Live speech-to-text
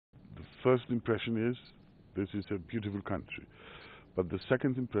first impression is this is a beautiful country. But the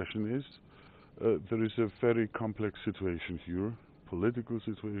second impression is there is a very complex situation here, political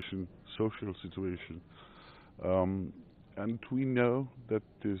situation, social situation, and we know that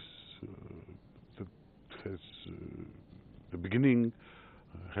this that has the beginning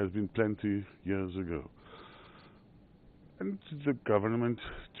has been plenty years ago, and the government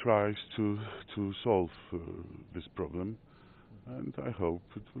tries to solve this problem, and I hope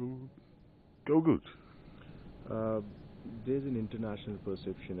it will go good. There's an international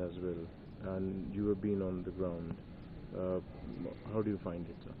perception as well, and you have been on the ground. How do you find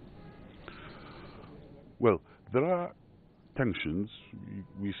it, sir? Well, there are tensions.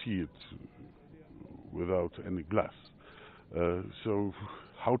 We see it without any glass. So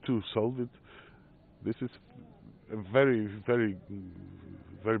how to solve it? This is a very, very,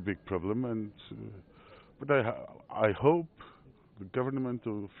 very big problem, and but I hope the government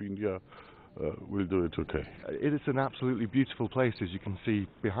of India will do it okay. It is an absolutely beautiful place, as you can see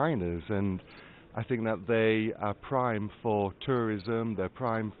behind us, and I think that they are prime for tourism. They're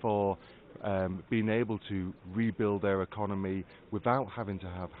prime for being able to rebuild their economy without having to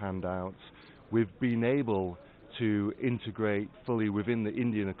have handouts. We've been able to integrate fully within the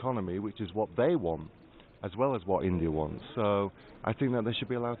Indian economy, which is what they want, as well as what India wants. So I think that they should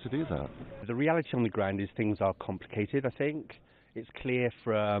be allowed to do that. The reality on the ground is things are complicated, I think. It's clear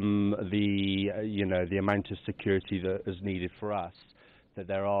from the amount of security that is needed for us that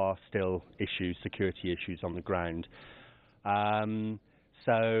there are still security issues on the ground.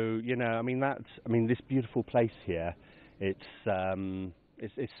 This beautiful place here, it's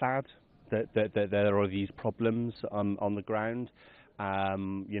sad that there are these problems on the ground.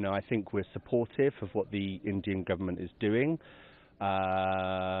 I think we're supportive of what the Indian government is doing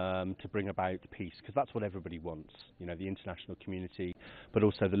to bring about peace, because that's what everybody wants, the international community, but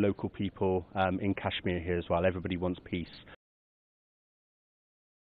also the local people in Kashmir here as well. Everybody wants peace.